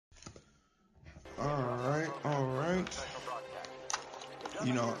All right.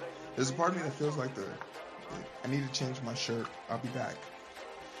 You know, there's a part of me that feels like I need to change my shirt. I'll be back.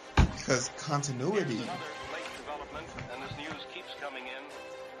 Because continuity.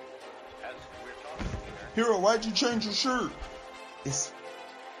 Hero, why'd you change your shirt? It's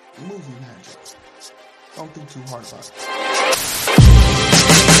movie magic. Don't think too hard about it.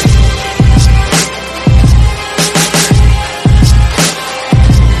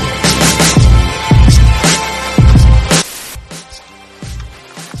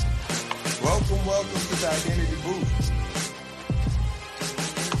 Welcome to the Identity Booth.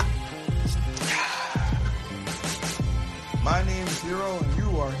 My name is Hero, and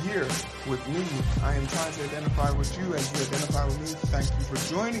you are here with me. I am trying to identify with you as you identify with me. Thank you for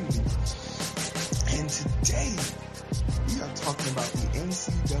joining me. And today, we are talking about the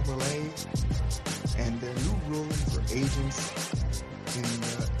NCAA and their new ruling for agents in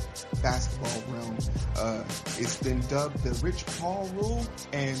the basketball realm. It's been dubbed the Rich Paul rule,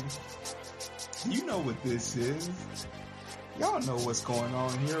 and you know what this is. Y'all know what's going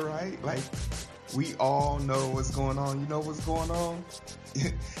on here, right? Like, we all know what's going on. You know what's going on?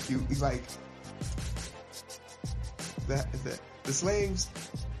 Like, the slaves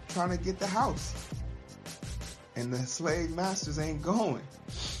trying to get the house, and the slave masters ain't going.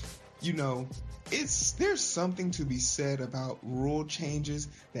 You know, there's something to be said about rule changes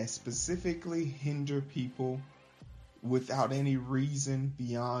that specifically hinder people without any reason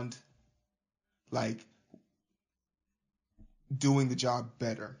beyond, like, doing the job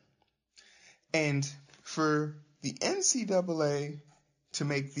better. And for the NCAA to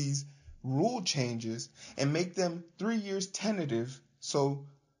make these rule changes and make them 3 years tentative, so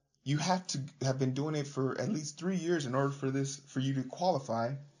you have to have been doing it for at least 3 years in order for you to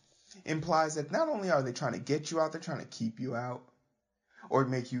qualify, implies that not only are they trying to get you out, they're trying to keep you out or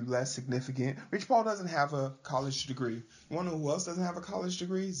make you less significant. Rich Paul doesn't have a college degree. You want to know who else doesn't have a college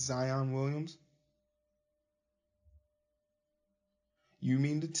degree? Zion Williams. You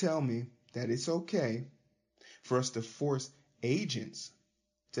mean to tell me that it's okay for us to force agents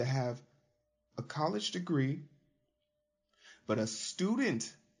to have a college degree, but a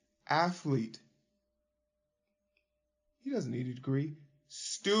student athlete, he doesn't need a degree,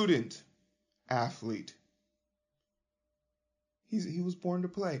 student athlete. He was born to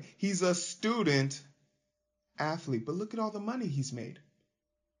play. He's a student athlete, but look at all the money he's made.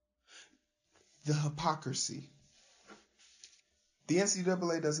 The hypocrisy. The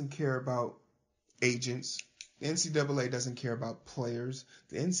NCAA doesn't care about agents. The NCAA doesn't care about players.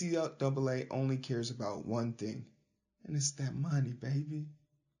 The NCAA only cares about one thing, and it's that money, baby.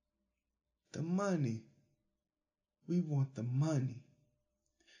 The money. We want the money.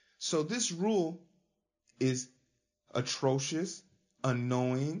 So this rule is atrocious,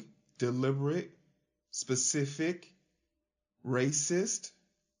 annoying, deliberate, specific, racist.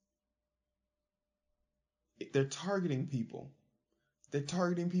 They're targeting people. They're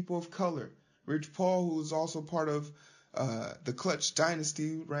targeting people of color. Rich Paul, who is also part of the Clutch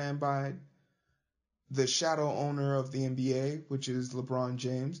dynasty, ran by the shadow owner of the NBA, which is LeBron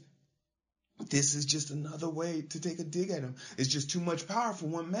James. This is just another way to take a dig at him. It's just too much power for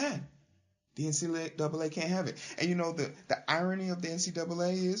one man. The NCAA can't have it. And you know, the irony of the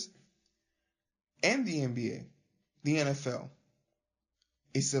NCAA is, and the NBA, the NFL,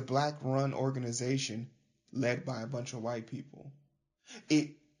 it's a black-run organization led by a bunch of white people.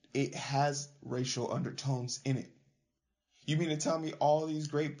 It has racial undertones in it. You mean to tell me all these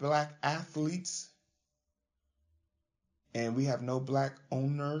great black athletes and we have no black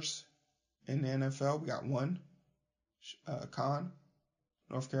owners in the NFL? We got one, Khan,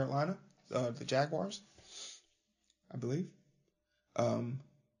 North Carolina, the Jaguars, I believe.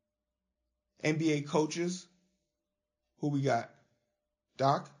 NBA coaches, who we got?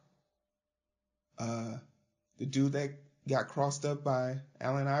 Doc, the dude that got crossed up by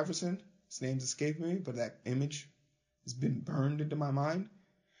Allen Iverson. His name's escaping me, but that image has been burned into my mind.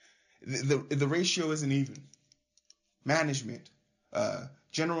 The ratio isn't even. Management,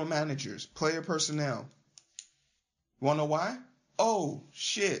 general managers, player personnel. You want to know why? Oh,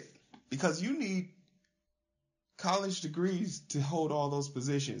 shit. Because you need college degrees to hold all those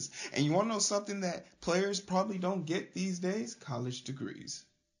positions. And you want to know something that players probably don't get these days? College degrees.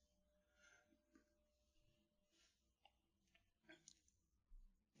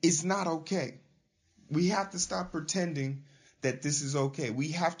 It's not okay. We have to stop pretending that this is okay. We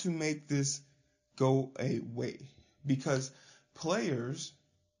have to make this go away, because players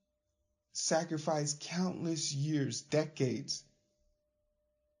sacrifice countless years, decades.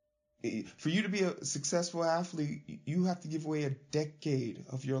 For you to be a successful athlete, you have to give away a decade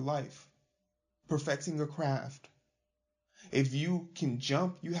of your life. perfecting a craft. If you can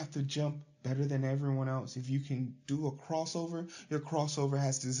jump, you have to jump better than everyone else. If you can do a crossover, your crossover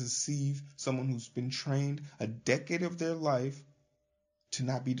has to deceive someone who's been trained a decade of their life to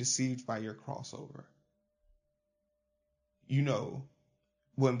not be deceived by your crossover. You know,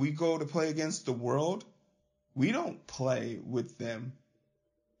 when we go to play against the world, we don't play with them,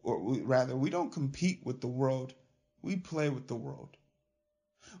 or we don't compete with the world. We play with the world.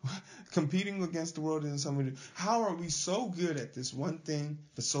 Competing against the world isn't something to do. How are we so good at this one thing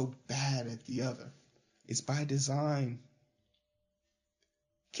but so bad at the other? It's by design.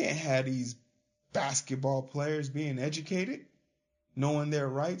 Can't have these basketball players being educated, knowing their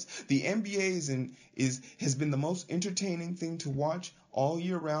rights. The NBA has been the most entertaining thing to watch all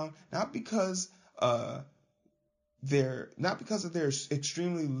year round, not because of their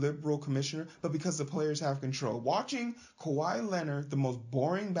extremely liberal commissioner, but because the players have control. Watching Kawhi Leonard, the most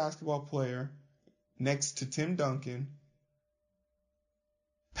boring basketball player next to Tim Duncan,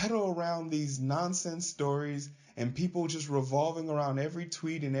 peddle around these nonsense stories and people just revolving around every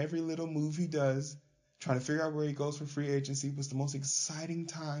tweet and every little move he does, trying to figure out where he goes for free agency, was the most exciting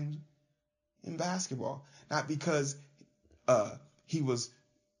time in basketball. Not because he was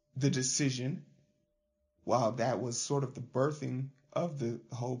the decision, while that was sort of the birthing of the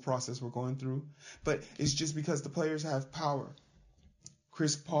whole process we're going through, but it's just because the players have power.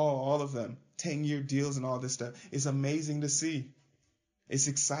 Chris Paul, all of them, 10-year deals and all this stuff. It's amazing to see. It's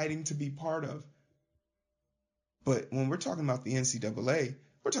exciting to be part of. But when we're talking about the NCAA,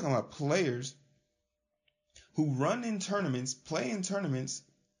 we're talking about players who run in tournaments, play in tournaments,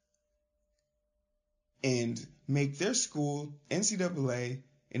 and make their school, NCAA,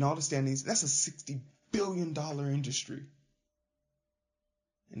 and all the standings. That's a $60 billion industry.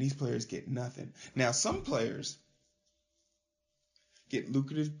 And these players get nothing. Now, some players get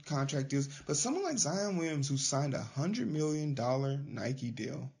lucrative contract deals, but someone like Zion Williams, who signed a $100 million Nike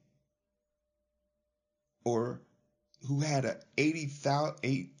deal, or who had a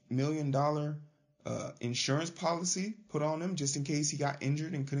 $8 million insurance policy put on him just in case he got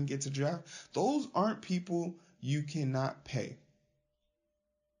injured and couldn't get to the draft, those aren't people you cannot pay.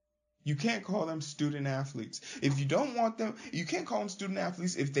 You can't call them student athletes. If you don't want them, you can't call them student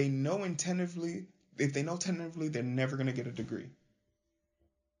athletes if they know tentatively they're never going to get a degree.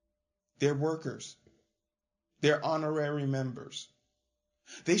 They're workers. They're honorary members.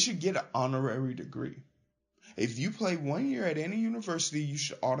 They should get an honorary degree. If you play 1 year at any university, you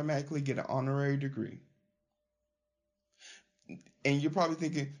should automatically get an honorary degree. And you're probably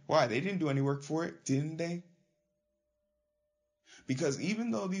thinking, why? They didn't do any work for it, didn't they? Because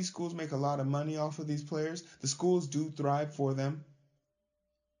even though these schools make a lot of money off of these players, the schools do thrive for them.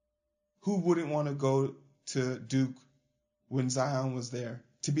 Who wouldn't want to go to Duke when Zion was there?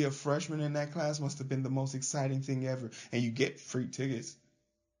 To be a freshman in that class must have been the most exciting thing ever. And you get free tickets.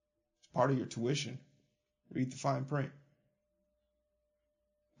 It's part of your tuition. Read the fine print.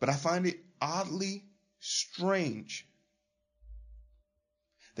 But I find it oddly strange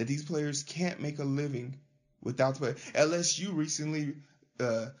that these players can't make a living without the play. LSU recently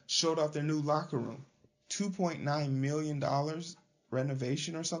showed off their new locker room. $2.9 million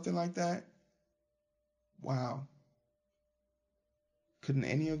renovation or something like that. Wow. Couldn't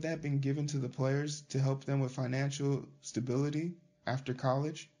any of that been given to the players to help them with financial stability after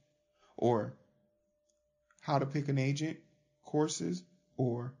college? Or how to pick an agent courses,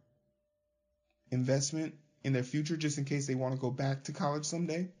 or investment in their future just in case they want to go back to college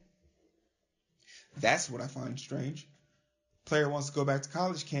someday? That's what I find strange. Player wants to go back to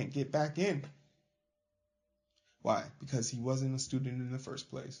college, can't get back in. Why? Because he wasn't a student in the first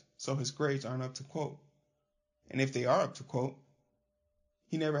place. So his grades aren't up to quote. And if they are up to quote,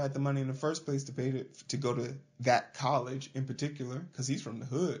 he never had the money in the first place to pay to go to that college in particular, because he's from the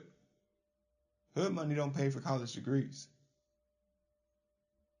hood. Hood money don't pay for college degrees.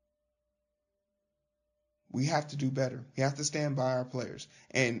 We have to do better. We have to stand by our players.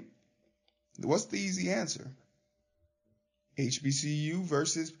 And what's the easy answer? HBCU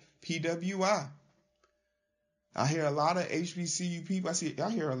versus PWI. I hear a lot of HBCU people. I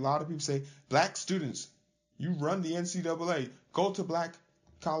hear a lot of people say, black students, you run the NCAA, go to black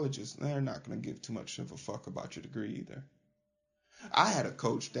colleges. They're not going to give too much of a fuck about your degree either. I had a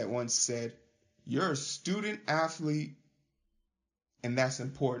coach that once said, you're a student athlete, and that's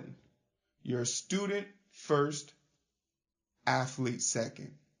important. You're a student first, athlete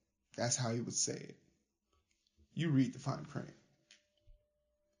second. That's how he would say it. You read the fine print.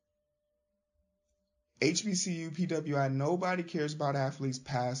 HBCU, PWI, nobody cares about athletes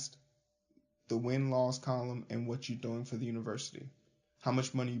past the win-loss column and what you're doing for the university. how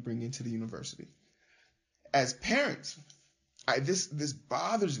much money you bring into the university. As parents, this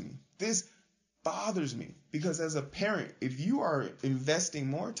bothers me. This bothers me because as a parent, if you are investing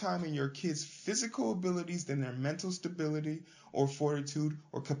more time in your kids' physical abilities than their mental stability or fortitude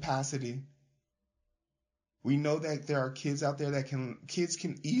or capacity, we know that there are kids out there that can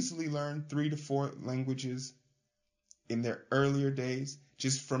easily learn 3 to 4 languages in their earlier days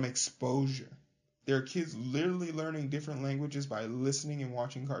just from exposure. There are kids literally learning different languages by listening and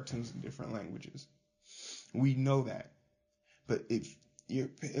watching cartoons in different languages. We know that. But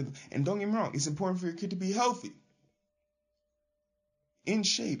and don't get me wrong, it's important for your kid to be healthy, in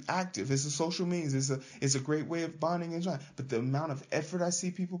shape, active. It's a social means. It's a great way of bonding and trying. But the amount of effort I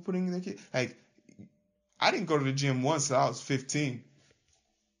see people putting in their kid, like, I didn't go to the gym once until I was 15,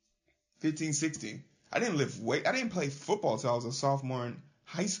 16. I didn't lift weight. I didn't play football until I was a sophomore in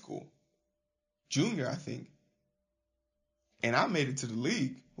high school, junior, I think. And I made it to the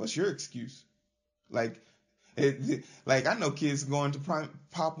league. What's your excuse? Like I know kids going to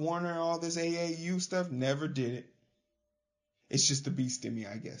Pop Warner and all this AAU stuff, never did it. It's just the beast in me,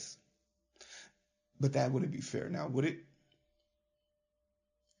 I guess. But that wouldn't be fair now, would it?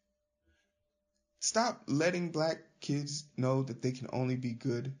 Stop letting black kids know that they can only be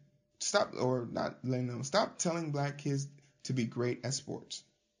good. Stop telling black kids to be great at sports.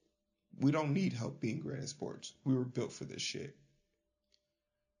 We don't need help being great at sports. We were built for this shit.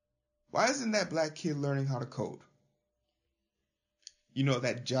 Why isn't that black kid learning how to code? You know,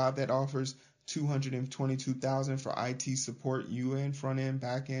 that job that offers $222,000 for IT support, UN, front end,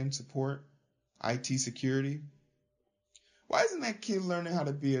 back end support, IT security. Why isn't that kid learning how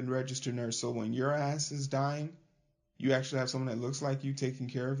to be a registered nurse so when your ass is dying, you actually have someone that looks like you taking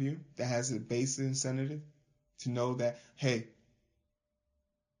care of you, that has a basic incentive to know that, hey,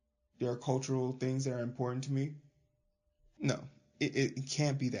 there are cultural things that are important to me? No, it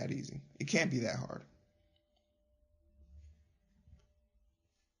can't be that easy. It can't be that hard.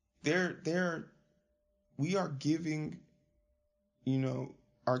 We are giving,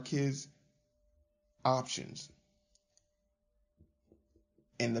 our kids options.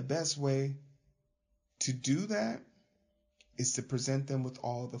 And the best way to do that is to present them with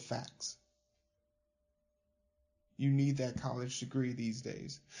all the facts. You need that college degree these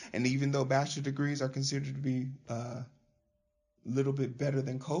days. And even though bachelor degrees are considered to be a little bit better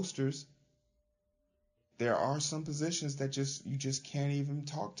than coasters, there are some positions that you just can't even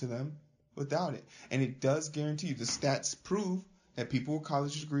talk to them without it. And it does guarantee you, the stats prove that people with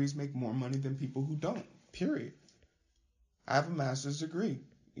college degrees make more money than people who don't, period. I have a master's degree.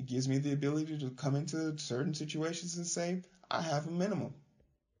 It gives me the ability to come into certain situations and say, I have a minimum.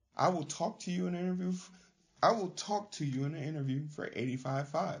 I will talk to you in an interview for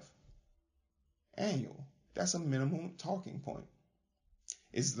 $85,500 annual. That's a minimum talking point.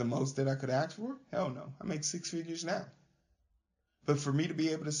 Is it the most that I could ask for? Hell no. I make 6 figures now. But for me to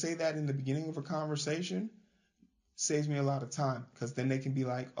be able to say that in the beginning of a conversation saves me a lot of time, because then they can be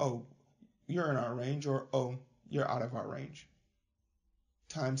like, oh, you're in our range, or oh, you're out of our range.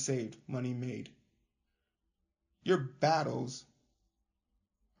 Time saved, money made. Your battles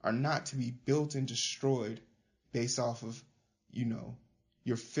are not to be built and destroyed based off of,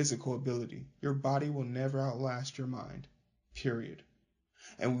 your physical ability. Your body will never outlast your mind, period.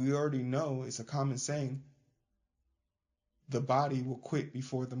 And we already know, it's a common saying, the body will quit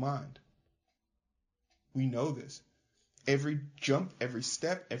before the mind. We know this. Every jump, every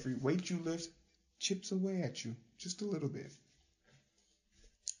step, every weight you lift chips away at you just a little bit.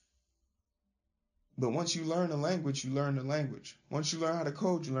 But once you learn the language, you learn the language. Once you learn how to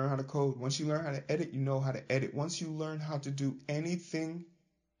code, you learn how to code. Once you learn how to edit, you know how to edit. Once you learn how to do anything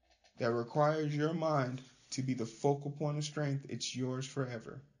that requires your mind to be the focal point of strength, it's yours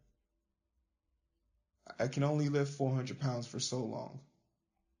forever. I can only lift 400 pounds for so long.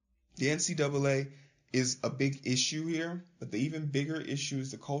 The NCAA is a big issue here, but the even bigger issue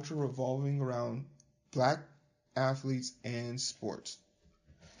is the culture revolving around black athletes and sports.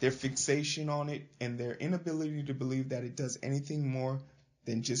 Their fixation on it and their inability to believe that it does anything more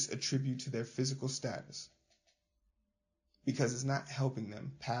than just attribute to their physical status. Because it's not helping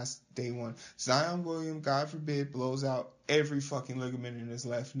them past day one. Zion Williams, God forbid, blows out every fucking ligament in his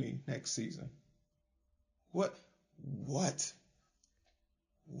left knee next season. What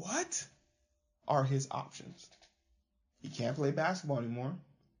are his options? He can't play basketball anymore.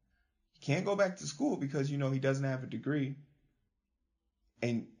 He can't go back to school because, he doesn't have a degree.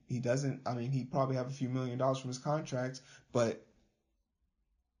 And he probably have a few $1 million from his contracts, but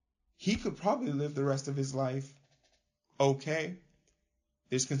he could probably live the rest of his life okay.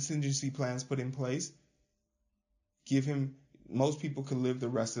 There's contingency plans put in place. Give him, most people could live the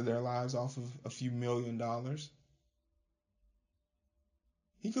rest of their lives off of a few $1 million.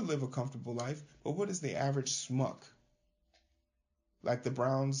 He could live a comfortable life, but what is the average smuck? Like the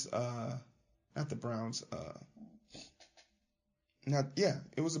Browns, it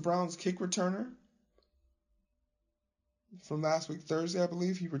was the Browns kick returner from last week, Thursday, I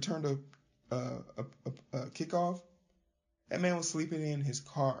believe. He returned a kickoff. That man was sleeping in his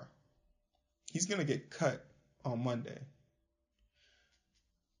car. He's going to get cut on Monday.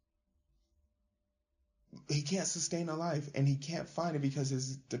 He can't sustain a life, and he can't find it because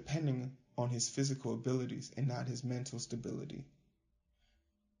it's depending on his physical abilities and not his mental stability.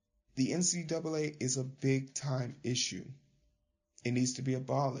 The NCAA is a big time issue. It needs to be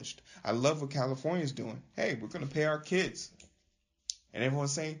abolished. I love what California's doing. Hey, we're going to pay our kids. And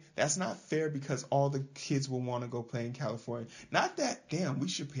everyone's saying that's not fair because all the kids will want to go play in California. Not that, damn, we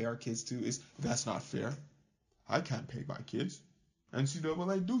should pay our kids too. That's not fair. I can't pay my kids.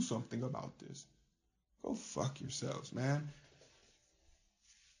 NCAA, do something about this. Go fuck yourselves, man.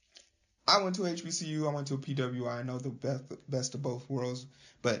 I went to HBCU. I went to a PWI. I know the best of both worlds.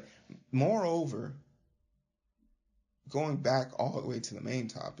 But moreover, going back all the way to the main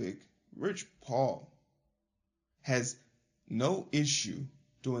topic, Rich Paul has no issue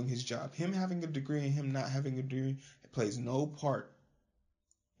doing his job. Him having a degree and him not having a degree plays no part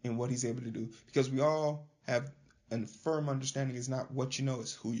in what he's able to do. Because we all have a firm understanding is not what you know,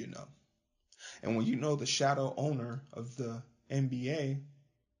 it's who you know. And when you know the shadow owner of the NBA,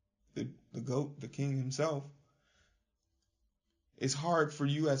 the GOAT, the king himself, it's hard for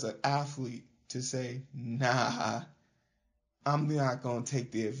you as an athlete to say, nah, I'm not going to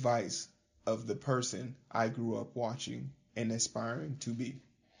take the advice of the person I grew up watching and aspiring to be.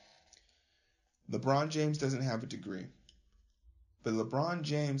 LeBron James doesn't have a degree. But LeBron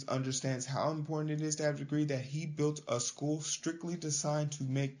James understands how important it is to have a degree, that he built a school strictly designed to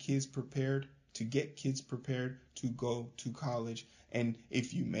make kids prepared, to get kids prepared to go to college. And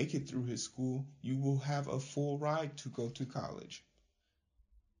if you make it through his school, you will have a full ride to go to college.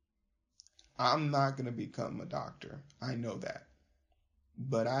 I'm not going to become a doctor. I know that.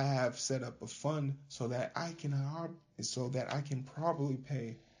 But I have set up a fund so that I can probably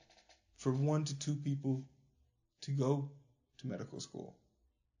pay for 1 to 2 people to go to medical school.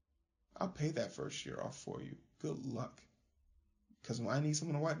 I'll pay that first year off for you. Good luck. Because when I need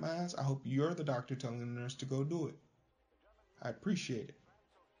someone to wipe my ass, I hope you're the doctor telling the nurse to go do it. I appreciate it.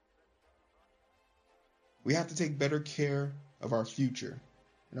 We have to take better care of our future.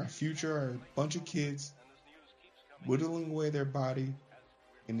 And our future are a bunch of kids whittling away their body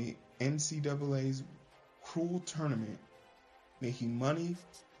in the NCAA's cruel tournament, making money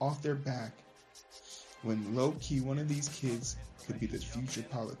off their back, when low-key one of these kids could be the future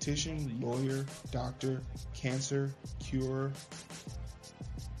politician, lawyer, doctor, cancer cure,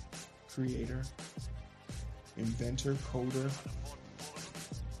 creator, inventor, coder.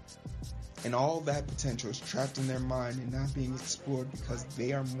 And all that potential is trapped in their mind and not being explored because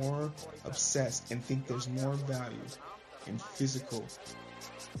they are more obsessed and think there's more value in physical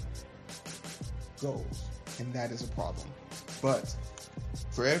goals. And that is a problem. But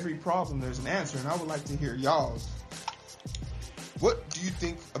for every problem, there's an answer, and I would like to hear y'all's. What do you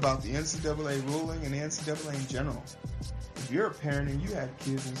think about the NCAA ruling and the NCAA in general? If you're a parent and you have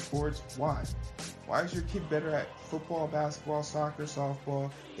kids in sports, why? Why is your kid better at football, basketball, soccer,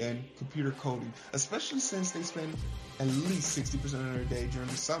 softball, than computer coding? Especially since they spend at least 60% of their day during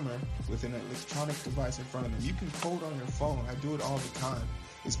the summer with an electronic device in front of them. You can code on your phone. I do it all the time.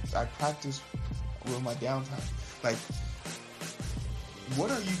 I practice with my downtime. Like, what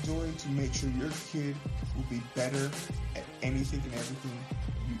are you doing to make sure your kid will be better at anything and everything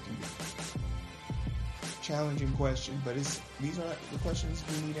you can do? Challenging question, but these are the questions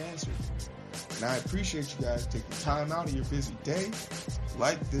we need answered. And I appreciate you guys taking time out of your busy day.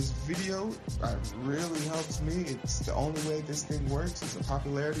 Like this video. It really helps me. It's the only way this thing works. It's a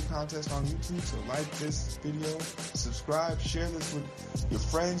popularity contest on YouTube. So like this video, subscribe, share this with your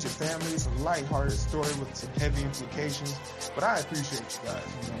friends, your family. It's a lighthearted story with some heavy implications. But I appreciate you guys.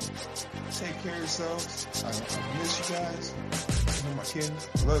 Take care of yourselves. I miss you guys. You know my kid.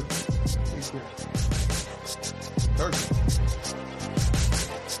 I love you. Take care. Thursday.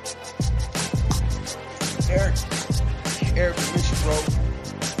 Eric, we miss you, bro.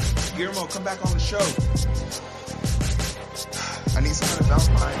 Guillermo, come back on the show. I need someone to bounce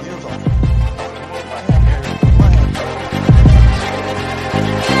my ideas off.